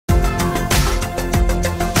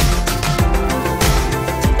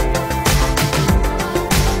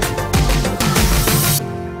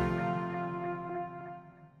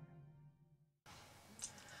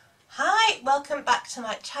to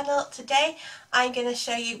my channel. Today I'm going to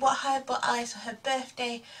show you what I bought Alice for her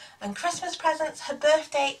birthday and Christmas presents. Her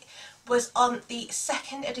birthday was on the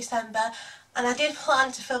 2nd of December and I did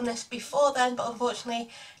plan to film this before then, but unfortunately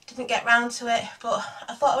didn't get round to it. But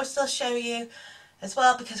I thought I would still show you as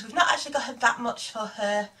well because we've not actually got her that much for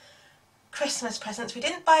her Christmas presents. We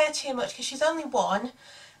didn't buy her too much because she's only one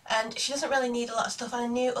and she doesn't really need a lot of stuff, and I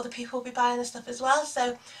knew other people would be buying the stuff as well,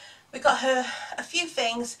 so we got her a few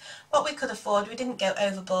things, what we could afford. We didn't go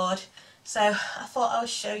overboard, so I thought I would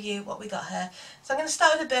show you what we got her. So I'm going to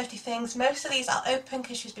start with the birthday things. Most of these I'll open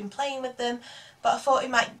because she's been playing with them, but I thought it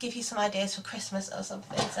might give you some ideas for Christmas or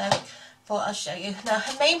something, so I thought I'll show you. Now,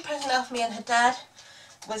 her main present off me and her dad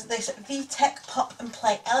was this VTech Pop and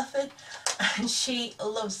Play elephant, and she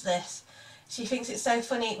loves this. She thinks it's so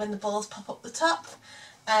funny when the balls pop up the top,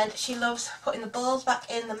 and she loves putting the balls back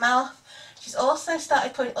in the mouth. She's also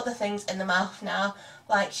started putting other things in the mouth now,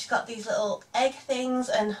 like she's got these little egg things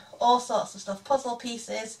and all sorts of stuff, puzzle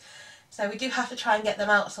pieces, so we do have to try and get them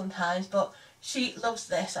out sometimes, but she loves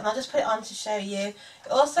this, and I'll just put it on to show you.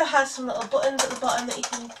 It also has some little buttons at the bottom that you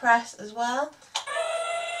can press as well.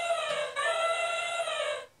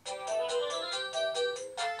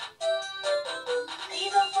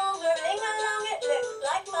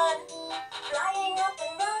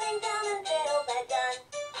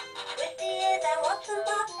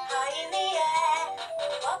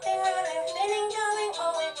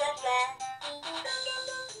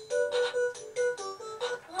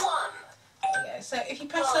 So if you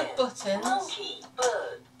press the buttons, monkey,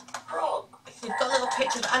 bird, frog, you've got little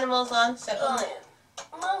pictures of animals on, so lion,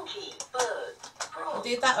 monkey, bird, frog.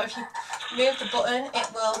 we'll do that, or if you move the button it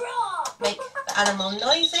will make the animal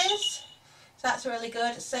noises, so that's really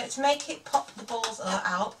good. So to make it pop the balls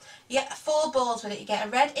out, you get 4 balls with it. You get a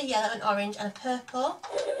red, a yellow, an orange and a purple.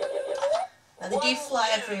 Now they do fly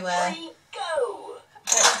everywhere. 1, 2, 3, go!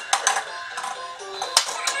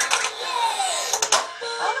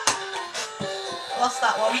 Lost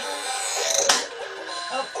that one.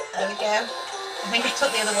 Oh, there we go. I think I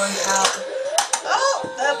took the other ones out.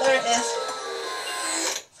 Oh, there it is.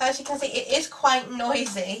 So as you can see, it is quite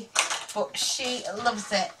noisy, but she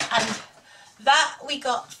loves it. And that we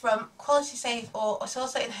got from Quality Safe, or it's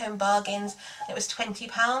also in Home Bargains. It was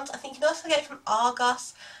 £20. I think you can also get it from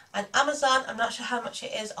Argos and Amazon. I'm not sure how much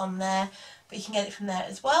it is on there, but you can get it from there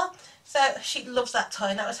as well. So she loves that toy,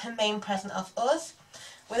 and that was her main present of us.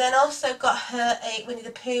 We then also got her a Winnie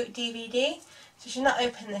the Pooh DVD. So she's not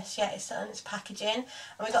opened this yet, it's still in its packaging. And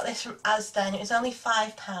we got this from Asda and it was only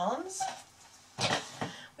 £5.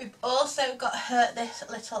 We've also got her this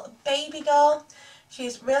little baby doll.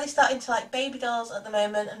 She's really starting to like baby dolls at the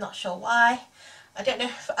moment. I'm not sure why. I don't know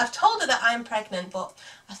if I've told her that I'm pregnant, but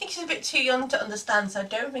I think she's a bit too young to understand, so I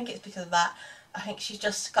don't think it's because of that. I think she's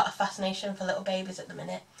just got a fascination for little babies at the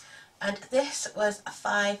minute. And this was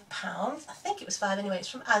 £5. I think it was 5 anyway. It's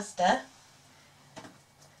from Asda.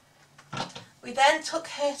 We then took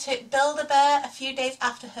her to Build-A-Bear a few days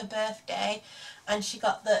after her birthday, and she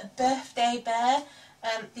got the birthday bear.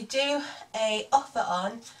 They do a offer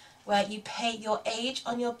on where you pay your age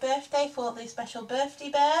on your birthday for the special birthday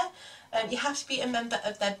bear. You have to be a member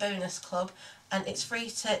of their bonus club, and it's free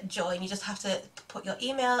to join. You just have to put your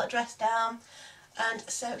email address down. And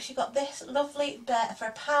so she got this lovely bear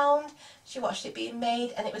for £1. She watched it being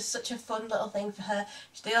made and it was such a fun little thing for her.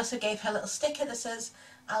 They also gave her a little sticker that says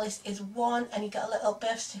Alice is 1, and you got a little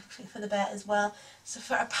birth certificate for the bear as well. So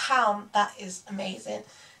for £1 that is amazing.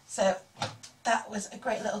 So that was a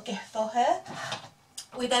great little gift for her.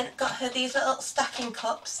 We then got her these little stacking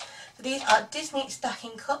cups. So these are Disney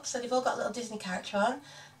stacking cups, so they've all got a little Disney character on.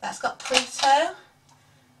 That's got Pluto,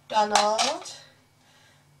 Donald,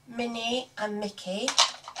 Minnie and Mickey,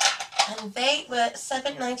 and they were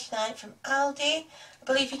 £7.99 from Aldi. I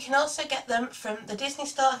believe you can also get them from the Disney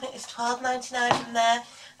store. I think it's £12.99 from there,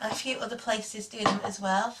 and a few other places do them as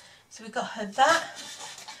well. So we got her that,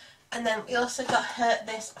 and then we also got her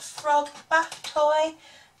this frog bath toy.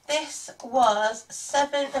 This was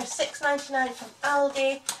 £6.99 from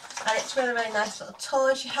Aldi, and it's really nice little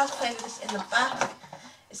toy. She has played with this in the back.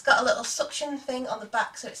 It's got a little suction thing on the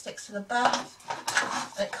back so it sticks to the bath,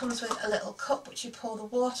 and it comes with a little cup which you pour the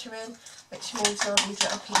water in, which moves all these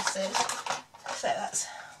little pieces. So that's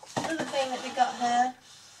another thing that we got her,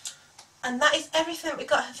 and that is everything we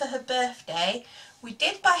got her for her birthday. We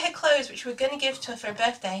did buy her clothes which we were going to give to her for her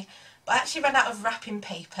birthday, but I actually ran out of wrapping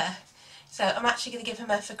paper, so I'm actually going to give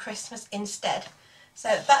her for Christmas instead.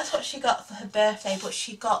 So that's what she got for her birthday, but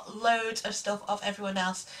she got loads of stuff off everyone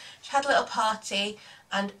else. She had a little party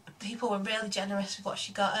and people were really generous with what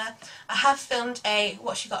she got her. I have filmed a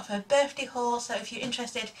what she got for her birthday haul, so if you're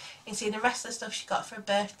interested in seeing the rest of the stuff she got for her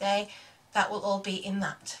birthday, that will all be in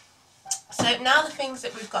that. So now the things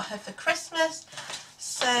that we've got her for Christmas.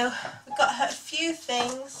 So we've got her a few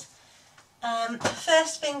things. The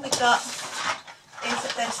first thing we got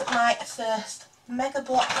is this My First Mega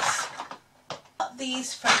Blocks. Got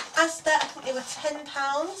these from Asda. I think they were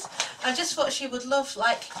 £10. I just thought she would love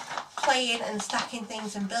like playing and stacking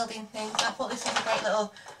things and building things. I thought this was a great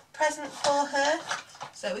little present for her.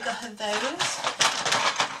 So we got her those.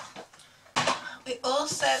 We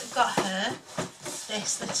also got her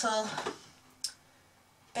this little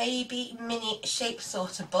baby mini shape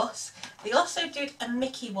sorter bus. They also did a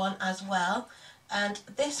Mickey one as well, and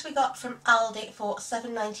this we got from Aldi for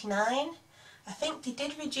 £7.99. I think they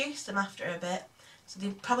did reduce them after a bit, so they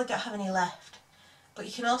probably don't have any left. But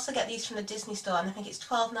you can also get these from the Disney store, and I think it's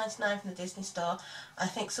 £12.99 from the Disney store. I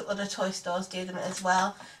think some other toy stores do them as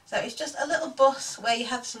well. So it's just a little bus where you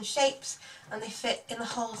have some shapes and they fit in the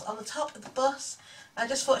holes on the top of the bus. I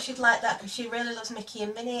just thought she'd like that because she really loves Mickey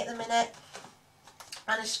and Minnie at the minute.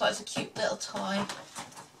 And I just thought it was a cute little toy.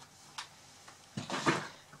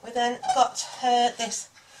 We then got her this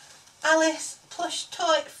Alice plush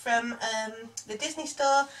toy from the Disney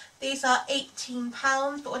store. These are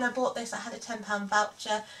 £18, but when I bought this I had a £10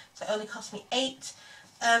 voucher, so it only cost me £8.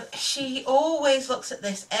 She always looks at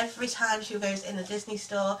this every time she goes in the Disney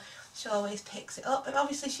store. She always picks it up, and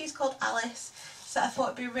obviously she's called Alice, so I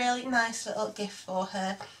thought it'd be a really nice little gift for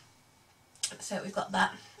her. So we've got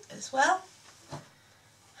that as well.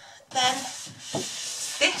 Then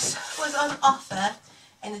this was on offer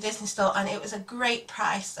in the Disney store, and it was a great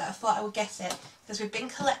price, so I thought I would get it because we've been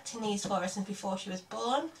collecting these for her since before she was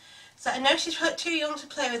born. So I know she's too young to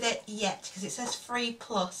play with it yet because it says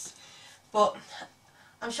 3+, but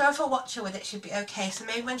I'm sure if I watch her with it she'll be okay. So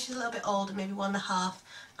maybe when she's a little bit older, maybe 1.5,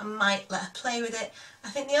 I might let her play with it. I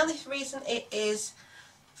think the only reason it is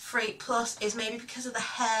 3+ is maybe because of the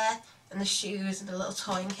hair and the shoes and the little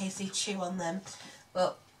toy in case they chew on them.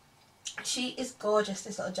 But she is gorgeous,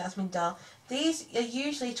 this little Jasmine doll. These are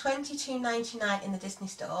usually £22.99 in the Disney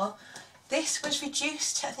store. This was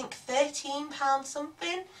reduced to I think £13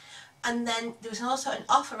 something, and then there was also an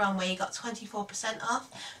offer on where you got 24% off,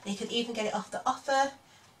 and you could even get it off the offer.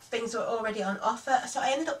 Things were already on offer, so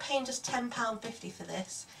I ended up paying just £10.50 for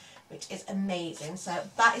this, which is amazing. So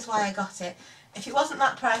that is why I got it. If it wasn't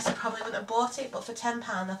that price I probably wouldn't have bought it, but for £10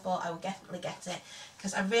 I thought I would definitely get it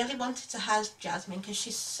because I really wanted to have Jasmine because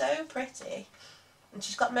she's so pretty and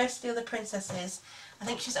she's got most of the other princesses. I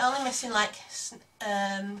think she's only missing like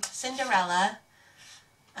Cinderella,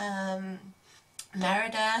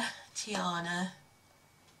 Merida, Tiana.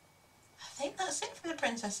 I think that's it for the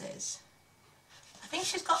princesses. I think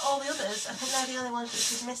she's got all the others. I think they're the only ones that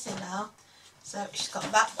she's missing now. So she's got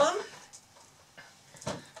that one.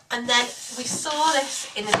 And then we saw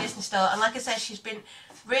this in the Disney store, and like I said, she's been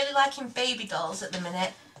really liking baby dolls at the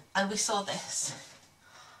minute, and we saw this.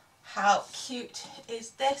 How cute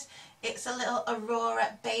is this? It's a little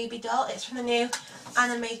Aurora baby doll. It's from the new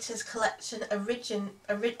Animators Collection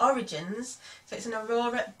Origins. So it's an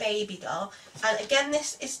Aurora baby doll. And again,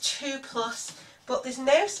 this is 2+, but there's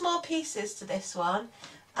no small pieces to this one.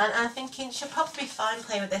 And I'm thinking she'll probably be fine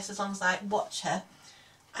playing with this as long as I watch her.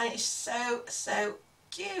 And it's so, so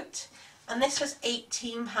cute. And this was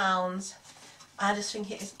 £18. I just think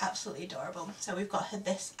it is absolutely adorable. So we've got her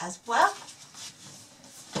this as well.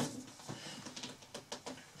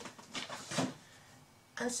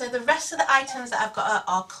 And so the rest of the items that I've got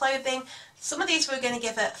are clothing. Some of these we were going to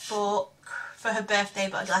give her for her birthday,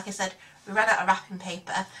 but like I said, we ran out of wrapping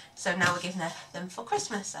paper, so now we're giving her them for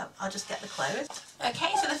Christmas, so I'll just get the clothes. Okay,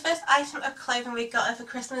 so the first item of clothing we got her for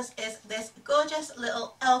Christmas is this gorgeous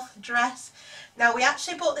little elf dress. Now we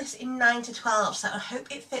actually bought this in 9 to 12, so I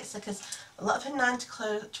hope it fits her because a lot of her 9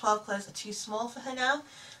 to 12 clothes are too small for her now.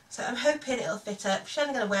 So I'm hoping it'll fit her. She's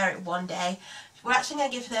only going to wear it one day. We're actually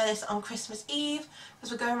going to give her this on Christmas Eve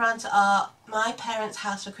because we're going around to my parents'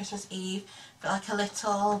 house for Christmas Eve for like a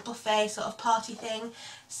little buffet sort of party thing.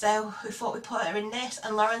 So we thought we'd put her in this,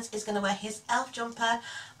 and Lawrence is going to wear his elf jumper.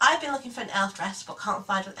 I've been looking for an elf dress but can't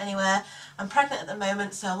find one anywhere. I'm pregnant at the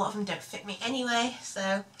moment, so a lot of them don't fit me anyway,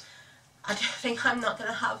 so I don't think I'm not going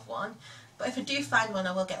to have one. But if I do find one,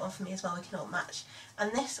 I will get one for me as well. We can all match.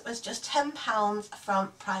 And this was just £10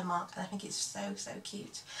 from Primark, and I think it's so, so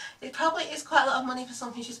cute. It probably is quite a lot of money for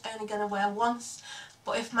something she's only going to wear once,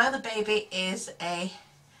 but if my other baby is a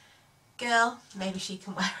girl, maybe she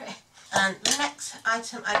can wear it. And the next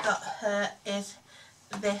item I got her is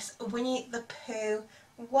this Winnie the Pooh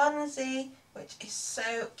onesie, which is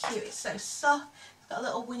so cute. It's so soft. It's Got a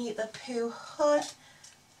little Winnie the Pooh hood.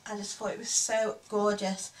 I just thought it was so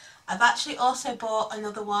gorgeous. I've actually also bought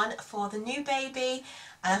another one for the new baby,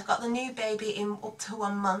 and I've got the new baby in up to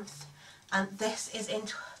 1 month, and this is in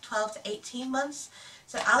 12 to 18 months.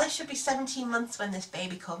 So Alice should be 17 months when this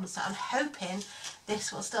baby comes, so I'm hoping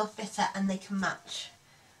this will still fit her and they can match.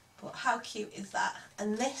 But how cute is that?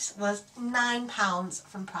 And this was £9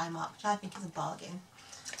 from Primark, which I think is a bargain.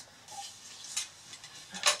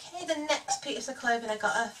 Okay, the next piece of clothing I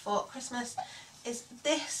got her for Christmas is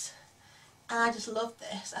this, and I just love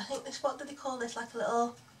this. I think this, what do they call this, like a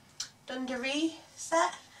little dungaree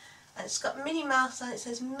set, and it's got Minnie Mouse on it. It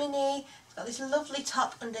says Minnie. It's got this lovely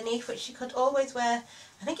top underneath which she could always wear.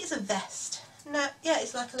 I think it's a vest. No, yeah,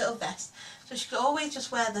 it's like a little vest, so she could always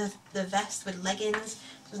just wear the vest with leggings.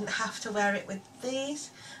 She doesn't have to wear it with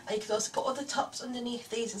these, and you could also put other tops underneath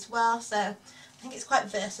these as well, so I think it's quite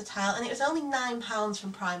versatile. And it was only £9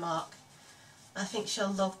 from Primark. I think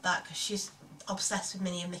she'll love that because she's obsessed with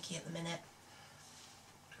Minnie and Mickey at the minute.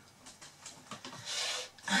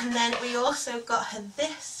 And then we also got her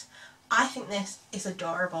this. I think this is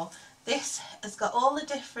adorable. This has got all the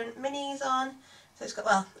different minis on. So it's got,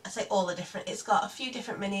 well, I say all the different, it's got a few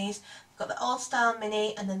different minis. It's got the old style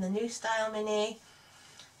mini and then the new style mini.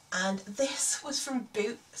 And this was from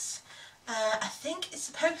Boots. I think it's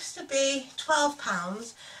supposed to be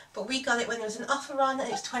 £12, but we got it when there was an offer on and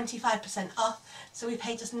it was 25% off. So we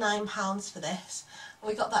paid just £9 for this. And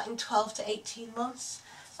we got that in 12 to 18 months.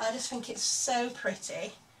 I just think it's so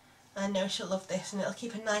pretty. I know she'll love this, and it'll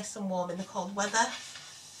keep her nice and warm in the cold weather.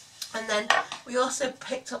 And then we also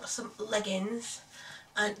picked up some leggings,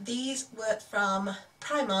 and these were from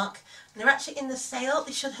Primark, and they're actually in the sale.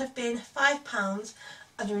 They should have been £5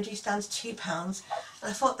 and they reduced down to £2,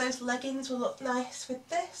 and I thought those leggings will look nice with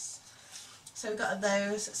this, so we got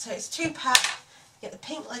those. So it's £2. You get the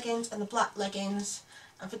pink leggings and the black leggings,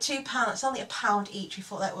 and for £2 it's only £1 each. We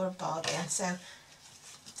thought that were a bargain. So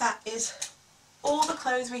that is all the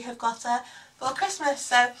clothes we have got her for Christmas.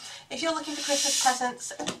 So if you're looking for Christmas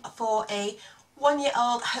presents for a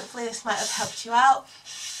 1-year-old, hopefully this might have helped you out.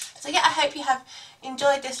 So yeah, I hope you have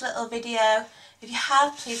enjoyed this little video. If you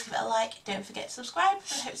have, please give it a like. Don't forget to subscribe,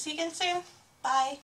 and I hope to see you again soon. Bye.